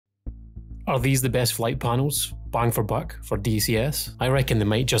Are these the best flight panels, bang for buck, for DCS? I reckon they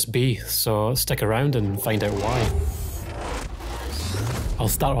might just be, so stick around and find out why. I'll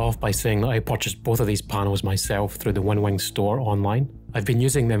start off by saying that I purchased both of these panels myself through the Winwing store online. I've been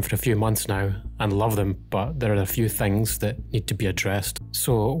using them for a few months now and love them, but there are a few things that need to be addressed.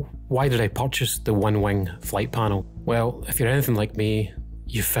 So why did I purchase the Winwing flight panel? Well, if you're anything like me,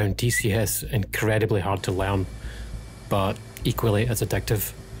 you've found DCS incredibly hard to learn, but equally as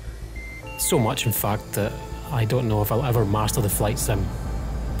addictive. So much in fact that I don't know if I'll ever master the flight sim,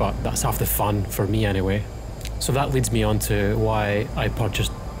 but that's half the fun for me anyway. So that leads me on to why I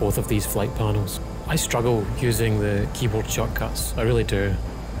purchased both of these flight panels. I struggle using the keyboard shortcuts, I really do.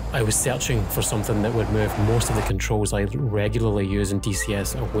 I was searching for something that would move most of the controls I regularly use in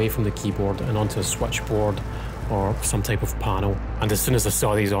DCS away from the keyboard and onto a switchboard or some type of panel. And as soon as I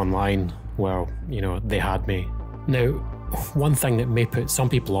saw these online, well, you know, they had me. Now, one thing that may put some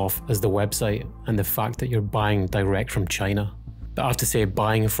people off is the website and the fact that you're buying direct from China. But I have to say,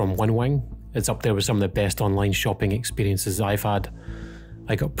 buying from Winwing is up there with some of the best online shopping experiences I've had.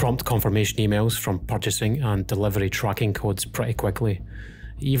 I got prompt confirmation emails from purchasing and delivery tracking codes pretty quickly.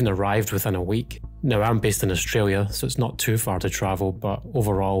 It even arrived within a week. Now, I'm based in Australia, so it's not too far to travel, but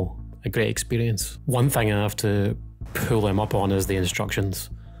overall, a great experience. One thing I have to pull them up on is the instructions.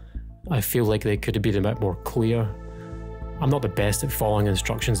 I feel like they could have been a bit more clear. I'm not the best at following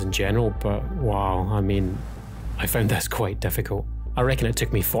instructions in general, but wow, I mean, I found this quite difficult. I reckon it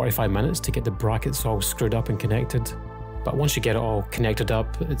took me 45 minutes to get the brackets all screwed up and connected. But once you get it all connected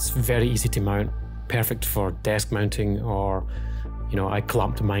up, it's very easy to mount, perfect for desk mounting or, you know, I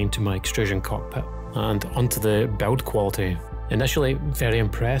clamped mine to my extrusion cockpit. And onto the build quality. Initially, very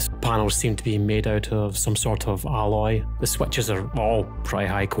impressed. Panels seem to be made out of some sort of alloy. The switches are all pretty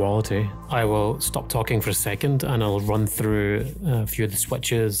high quality. I will stop talking for a second and I'll run through a few of the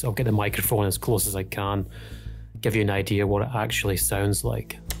switches. I'll get the microphone as close as I can, give you an idea what it actually sounds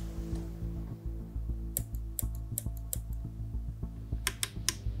like.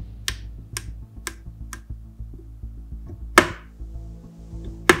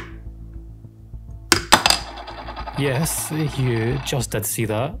 Yes, you just did see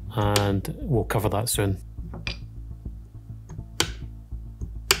that, and we'll cover that soon.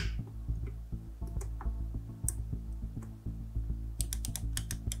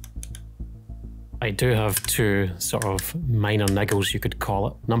 I do have two sort of minor niggles, you could call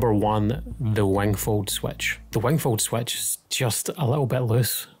it. Number one, the wing fold switch. The wing fold switch is just a little bit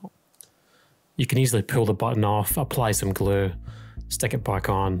loose. You can easily pull the button off, apply some glue, stick it back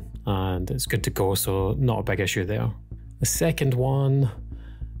on, and it's good to go, so not a big issue there. The second one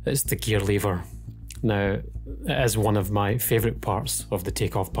is the gear lever. Now, it is one of my favourite parts of the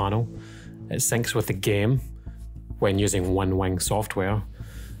takeoff panel. It syncs with the game when using Winwing software.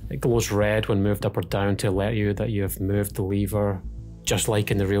 It glows red when moved up or down to alert you that you have moved the lever, just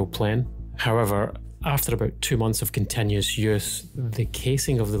like in the real plane. However, after about 2 months of continuous use, the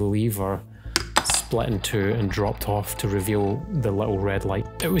casing of the lever split in two and dropped off to reveal the little red light.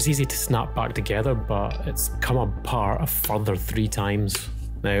 It was easy to snap back together, but it's come apart a further 3 times.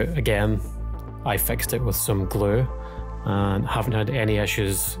 Now, again, I fixed it with some glue and haven't had any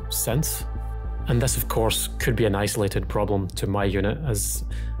issues since. And this, of course, could be an isolated problem to my unit, as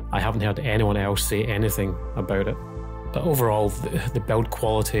I haven't heard anyone else say anything about it. But overall, the build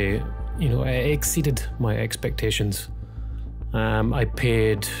quality, you know, it exceeded my expectations. I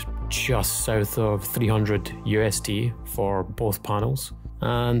paid just south of 300 USD for both panels,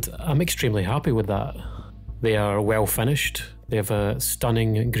 and I'm extremely happy with that. They are well finished, they have a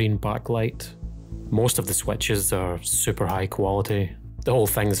stunning green backlight, most of the switches are super high quality, the whole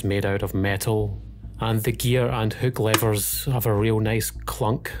thing's made out of metal, and the gear and hook levers have a real nice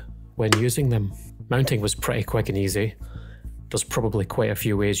clunk when using them. Mounting was pretty quick and easy. There's probably quite a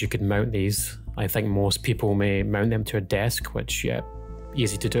few ways you could mount these. I think most people may mount them to a desk, which, yeah,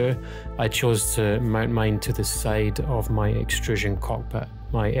 easy to do. I chose to mount mine to the side of my extrusion cockpit,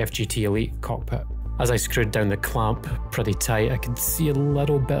 my FGT Elite cockpit. As I screwed down the clamp pretty tight, I could see a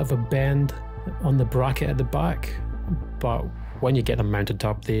little bit of a bend on the bracket at the back, but when you get them mounted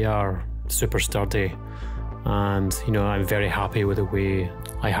up, they are super sturdy, and you know, I'm very happy with the way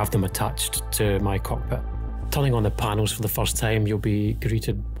I have them attached to my cockpit. Turning on the panels for the first time, you'll be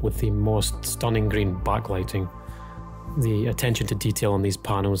greeted with the most stunning green backlighting. The attention to detail on these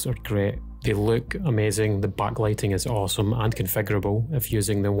panels are great. They look amazing, the backlighting is awesome and configurable if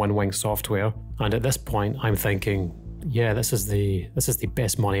using the Winwing software. And at this point, I'm thinking, yeah, this is the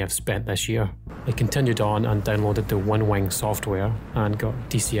best money I've spent this year. I continued on and downloaded the Winwing software and got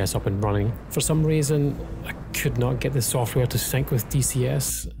DCS up and running. For some reason, I could not get the software to sync with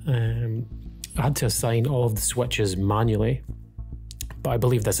DCS. I had to assign all of the switches manually, but I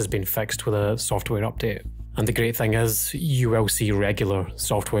believe this has been fixed with a software update. And the great thing is, you will see regular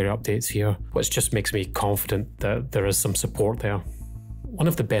software updates here, which just makes me confident that there is some support there. One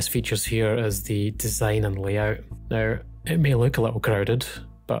of the best features here is the design and layout. Now, it may look a little crowded,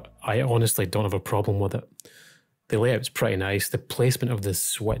 but I honestly don't have a problem with it. The layout's pretty nice, the placement of the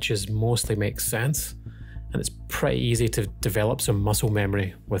switches mostly makes sense, and it's pretty easy to develop some muscle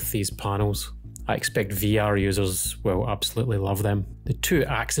memory with these panels. I expect VR users will absolutely love them. The 2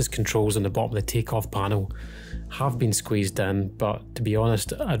 axis controls on the bottom of the takeoff panel have been squeezed in, but to be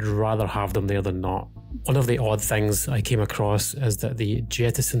honest, I'd rather have them there than not. One of the odd things I came across is that the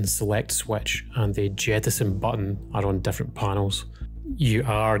jettison select switch and the jettison button are on different panels. You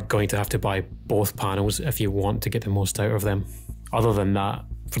are going to have to buy both panels if you want to get the most out of them. Other than that,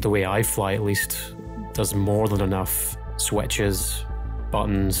 for the way I fly at least, there's more than enough switches,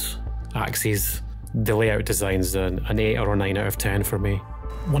 buttons, axes. The layout design's an 8 or a 9 out of 10 for me.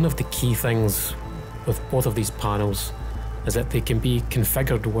 One of the key things with both of these panels is that they can be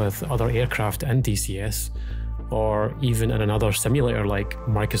configured with other aircraft in DCS, or even in another simulator like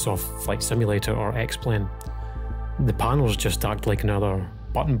Microsoft Flight Simulator or X-Plane. The panels just act like another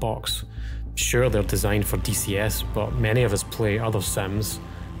button box. Sure, they're designed for DCS, but many of us play other sims,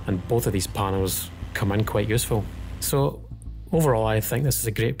 and both of these panels come in quite useful. So overall, I think this is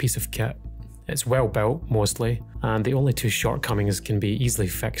a great piece of kit. It's well built, mostly, and the only 2 shortcomings can be easily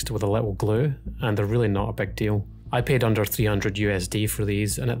fixed with a little glue, and they're really not a big deal. I paid under 300 USD for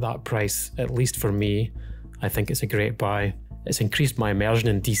these, and at that price, at least for me, I think it's a great buy. It's increased my immersion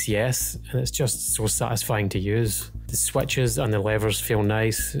in DCS, and it's just so satisfying to use. The switches and the levers feel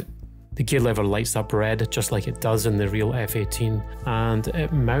nice. The gear lever lights up red, just like it does in the real F-18, and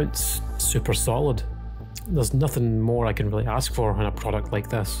it mounts super solid. There's nothing more I can really ask for in a product like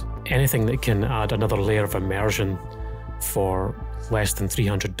this. Anything that can add another layer of immersion for less than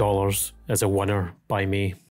 $300 is a winner by me.